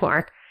check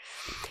mark.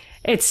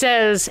 It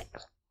says,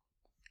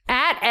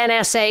 at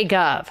NSA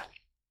Gov,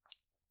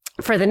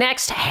 for the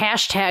next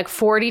hashtag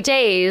 40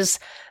 days,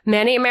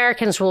 many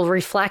Americans will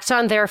reflect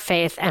on their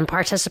faith and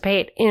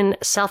participate in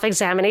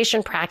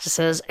self-examination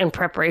practices in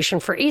preparation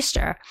for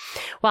Easter.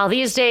 While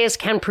these days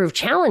can prove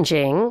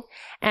challenging,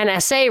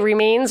 NSA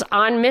remains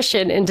on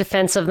mission in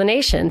defense of the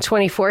nation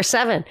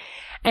 24/7.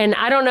 And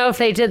I don't know if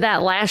they did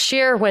that last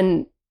year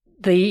when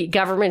the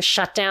government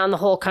shut down the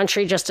whole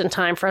country just in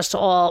time for us to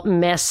all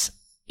miss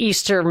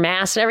Easter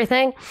Mass and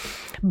everything.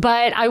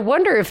 But I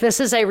wonder if this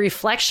is a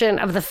reflection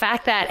of the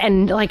fact that,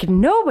 and like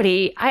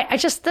nobody,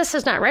 this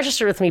is not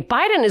registered with me.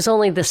 Biden is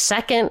only the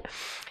second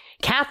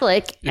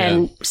Catholic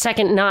and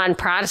second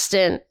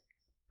non-Protestant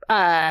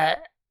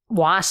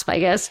WASP, I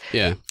guess,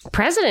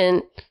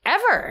 president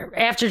ever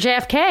after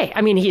JFK.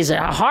 I mean, he's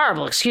a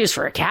horrible excuse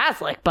for a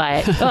Catholic,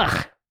 but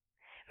ugh.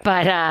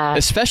 But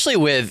especially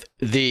with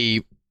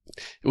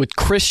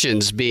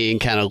Christians being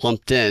kind of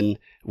lumped in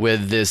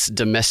with this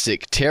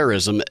domestic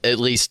terrorism, at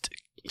least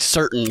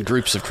certain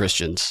groups of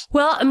Christians.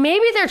 Well,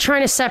 maybe they're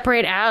trying to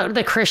separate out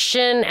the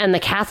Christian and the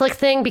Catholic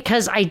thing,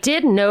 because I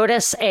did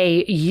notice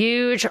a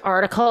huge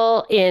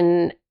article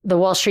in the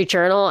Wall Street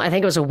Journal. I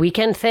think it was a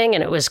weekend thing,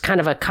 and it was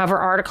kind of a cover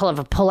article of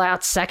a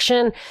pullout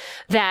section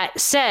that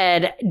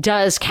said,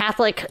 does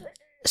Catholic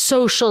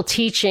social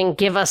teaching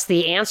give us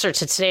the answer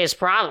to today's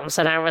problems?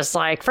 And I was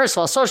like, first of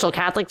all, social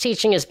Catholic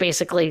teaching is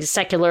basically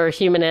secular,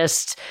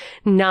 humanist,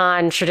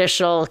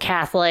 non-traditional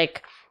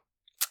Catholic,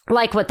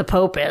 like what the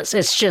Pope is.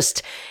 It's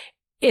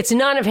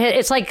none of it.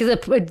 It's like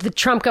the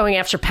Trump going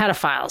after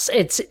pedophiles.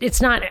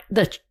 It's not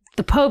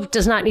the Pope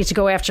does not need to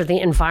go after the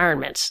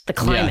environment, the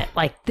climate. Yeah.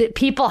 Like the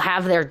people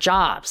have their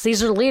jobs.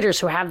 These are leaders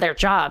who have their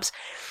jobs.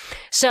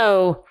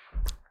 So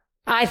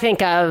I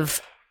think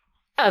of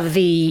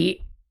the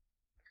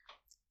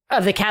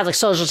Catholic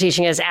social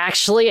teaching as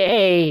actually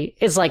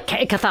is like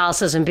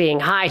Catholicism being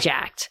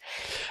hijacked,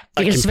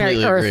 because it's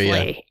very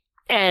earthly.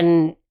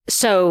 And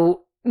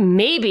so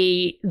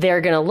maybe they're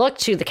going to look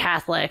to the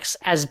Catholics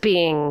as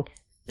being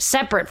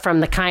separate from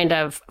the kind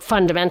of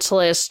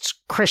fundamentalist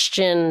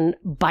Christian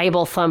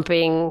Bible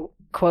thumping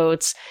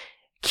quotes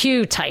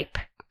Q type.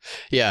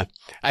 Yeah.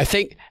 I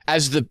think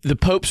as the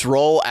Pope's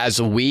role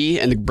as we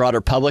and the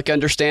broader public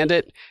understand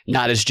it,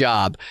 not his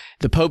job.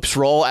 The Pope's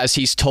role as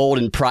he's told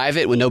in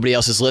private when nobody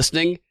else is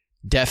listening,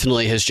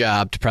 definitely his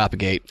job to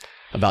propagate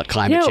about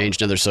climate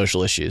change and other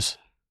social issues.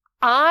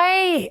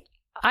 I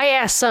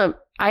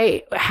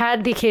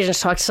had the occasion to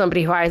talk to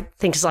somebody who I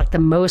think is like the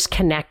most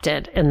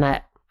connected in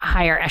the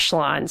higher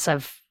echelons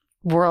of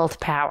world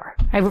power.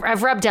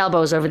 I've rubbed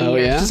elbows over the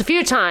years just a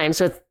few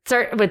times with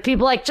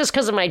people, like just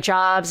because of my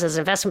jobs as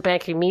an investment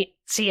banker, you meet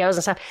CEOs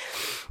and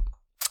stuff.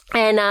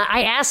 And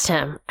I asked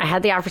him, I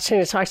had the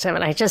opportunity to talk to him,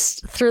 and I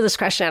just threw this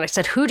question out. I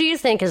said, who do you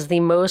think is the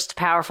most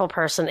powerful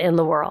person in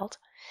the world?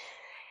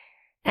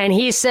 And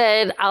he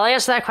said, I'll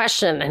answer that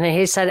question. And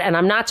he said, and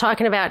I'm not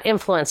talking about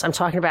influence. I'm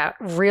talking about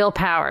real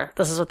power.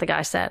 This is what the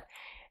guy said.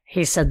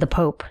 He said, the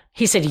Pope.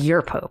 He said,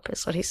 your Pope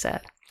is what he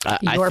said.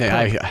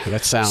 That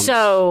sounds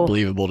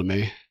believable to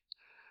me.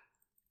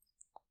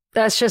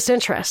 That's just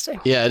interesting.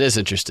 Yeah, it is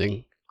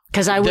interesting.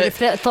 Because I would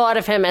have thought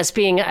of him as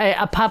being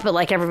a puppet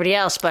like everybody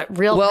else, but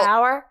real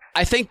power?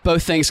 I think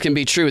both things can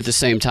be true at the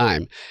same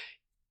time.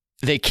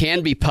 They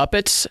can be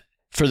puppets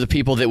for the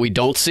people that we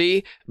don't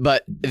see,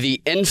 but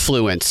the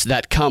influence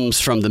that comes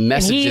from the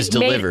messages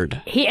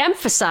delivered. He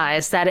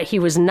emphasized that he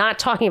was not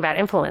talking about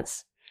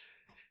influence.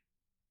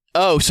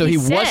 Oh, so he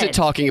wasn't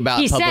talking about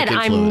public influence. He said,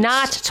 I'm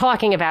not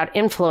talking about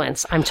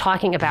influence. I'm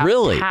talking about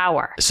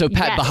power. So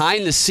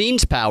behind the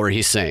scenes power,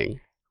 he's saying.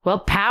 Well,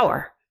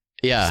 power.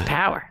 Yeah. It's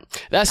power.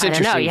 That's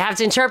interesting. I don't know. You have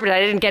to interpret it. I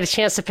didn't get a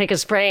chance to pick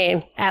his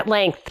brain at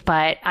length,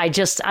 but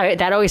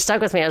that always stuck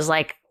with me. I was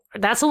like,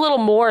 that's a little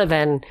more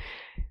than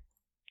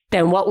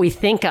what we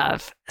think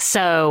of.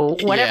 So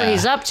whatever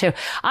he's up to,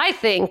 I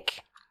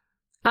think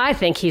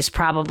he's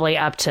probably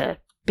up to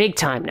big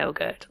time no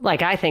good.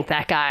 Like, I think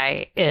that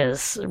guy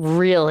is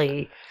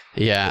really...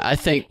 Yeah, I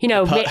think...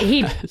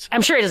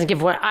 I'm sure he doesn't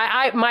give one...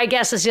 my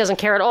guess is he doesn't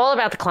care at all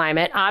about the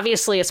climate.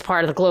 Obviously, it's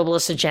part of the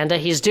globalist agenda.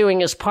 He's doing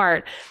his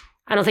part.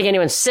 I don't think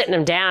anyone's sitting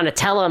him down to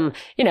tell him,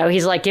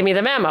 he's like, give me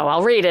the memo.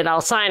 I'll read it.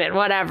 I'll sign it,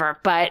 whatever.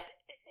 But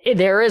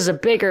there is a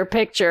bigger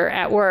picture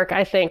at work,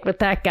 I think, with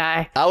that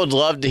guy. I would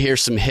love to hear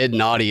some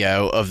hidden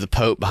audio of the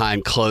Pope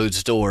behind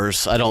closed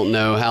doors. I don't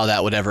know how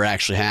that would ever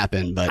actually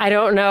happen, but... I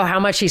don't know how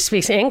much he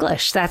speaks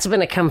English. That's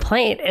been a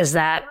complaint, is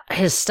that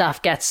his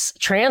stuff gets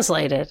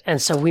translated.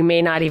 And so we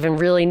may not even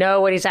really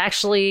know what he's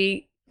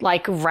actually,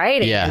 like,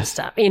 writing and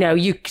stuff.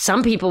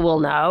 Some people will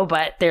know,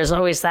 but there's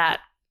always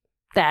that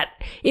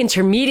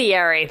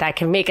intermediary that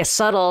can make a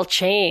subtle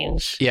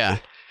change. Yeah.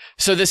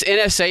 So this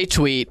NSA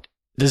tweet...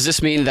 Does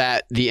this mean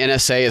that the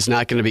NSA is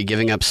not going to be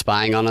giving up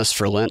spying on us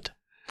for Lent?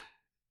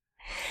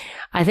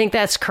 I think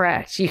that's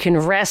correct. You can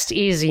rest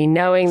easy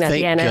knowing that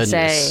the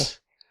NSA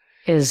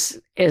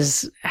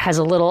has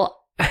a little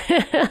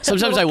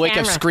Sometimes I wake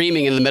up camera.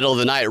 screaming in the middle of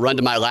the night, run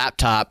to my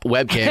laptop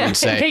webcam and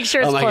say, Make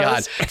sure it's oh my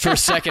closed. God, for a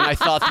second I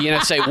thought the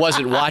NSA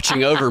wasn't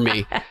watching over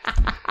me.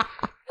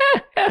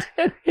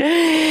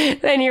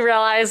 Then you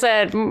realize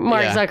that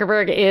Mark Yeah.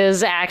 Zuckerberg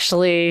is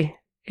actually,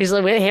 he's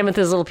like him with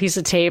his little piece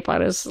of tape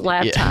on his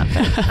laptop.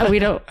 And we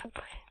don't,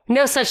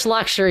 no such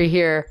luxury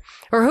here.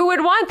 Or who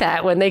would want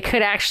that when they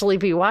could actually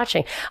be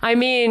watching? I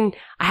mean,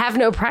 I have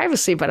no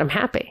privacy, but I'm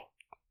happy.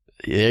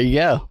 There you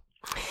go.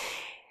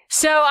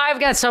 So I've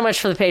got so much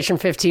for the Patron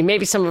 15.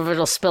 Maybe some of it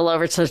will spill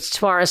over to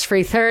tomorrow's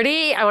Free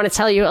 30. I want to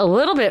tell you a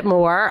little bit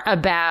more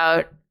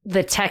about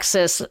the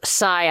Texas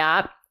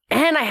Psyop.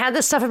 And I had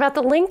this stuff about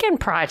the Lincoln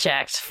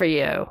Project for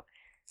you.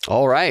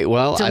 All right.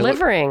 Well,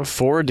 Delivering. I look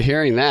forward to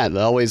hearing that.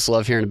 I always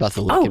love hearing about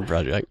the Lincoln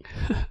Project.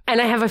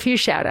 And I have a few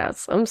shout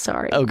outs. I'm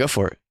sorry. Oh, go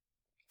for it.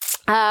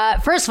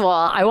 First of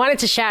all, I wanted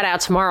to shout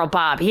out tomorrow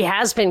Bob. He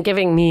has been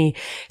giving me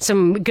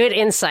some good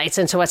insights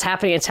into what's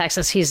happening in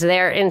Texas. He's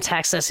there in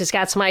Texas. He's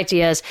got some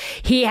ideas.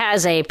 He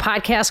has a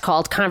podcast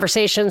called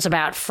Conversations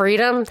About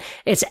Freedom.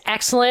 It's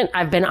excellent.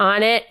 I've been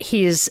on it.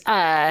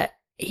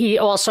 He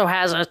also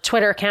has a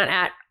Twitter account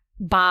at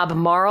Bob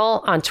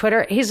Marl on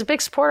Twitter. He's a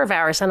big supporter of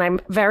ours, and I'm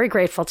very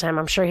grateful to him.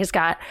 I'm sure he's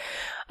got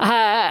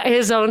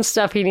his own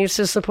stuff he needs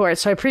to support.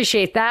 So I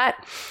appreciate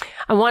that.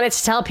 I wanted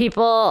to tell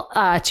people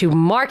to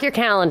mark your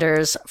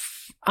calendars.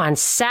 On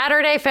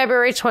Saturday,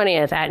 February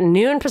 20th at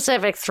noon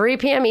Pacific, 3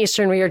 p.m.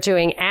 Eastern, we are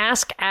doing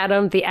Ask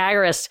Adam the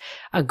Agorist.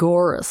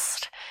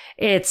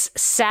 It's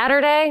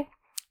Saturday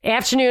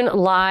afternoon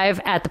live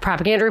at the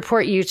Propaganda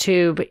Report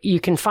YouTube. You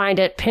can find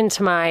it pinned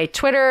to my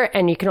Twitter,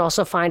 and you can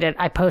also find it.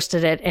 I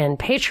posted it in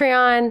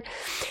Patreon.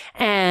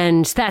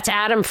 And that's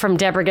Adam from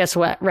Deborah Gets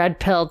Red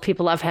Pilled.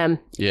 People love him.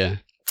 Yeah.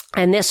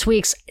 And this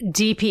week's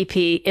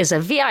DPP is a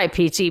VIP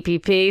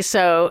DPP.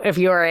 So if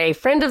you're a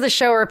friend of the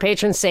show or a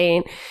patron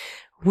saint,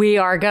 we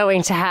are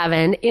going to have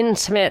an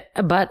intimate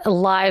but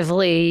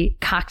lively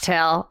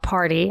cocktail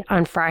party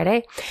on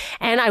Friday.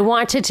 And I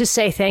wanted to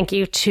say thank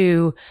you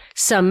to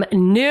some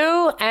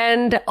new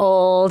and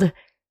old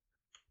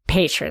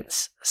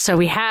patrons. So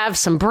we have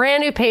some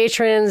brand new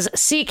patrons.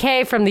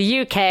 CK from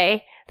the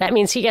UK. That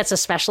means he gets a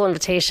special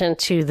invitation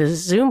to the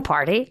Zoom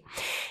party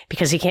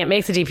because he can't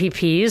make the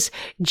DPPs.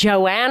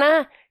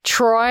 Joanna,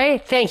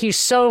 Troy, thank you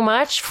so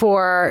much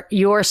for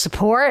your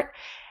support.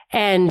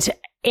 And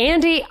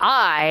Andy,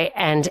 I,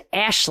 and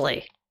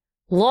Ashley,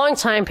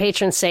 longtime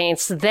patron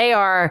saints. They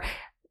are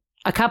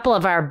a couple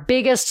of our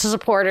biggest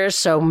supporters.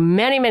 So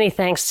many, many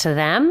thanks to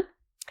them.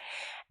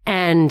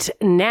 And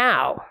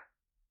now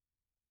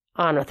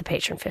on with the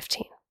Patron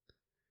 15.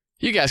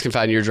 You guys can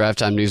find your Drive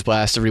Time News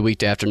Blast every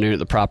weekday afternoon at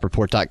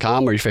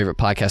thepropreport.com or your favorite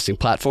podcasting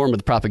platform or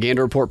the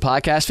Propaganda Report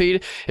podcast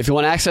feed. If you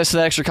want access to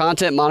that extra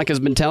content Monica's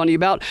been telling you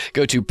about,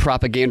 go to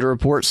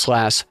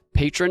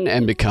propagandareport/patron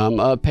and become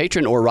a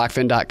patron, or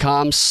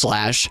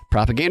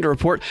rockfin.com/propaganda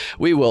report.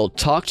 We will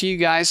talk to you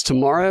guys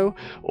tomorrow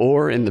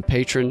or in the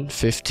Patron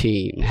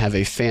 15. Have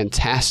a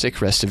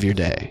fantastic rest of your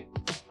day.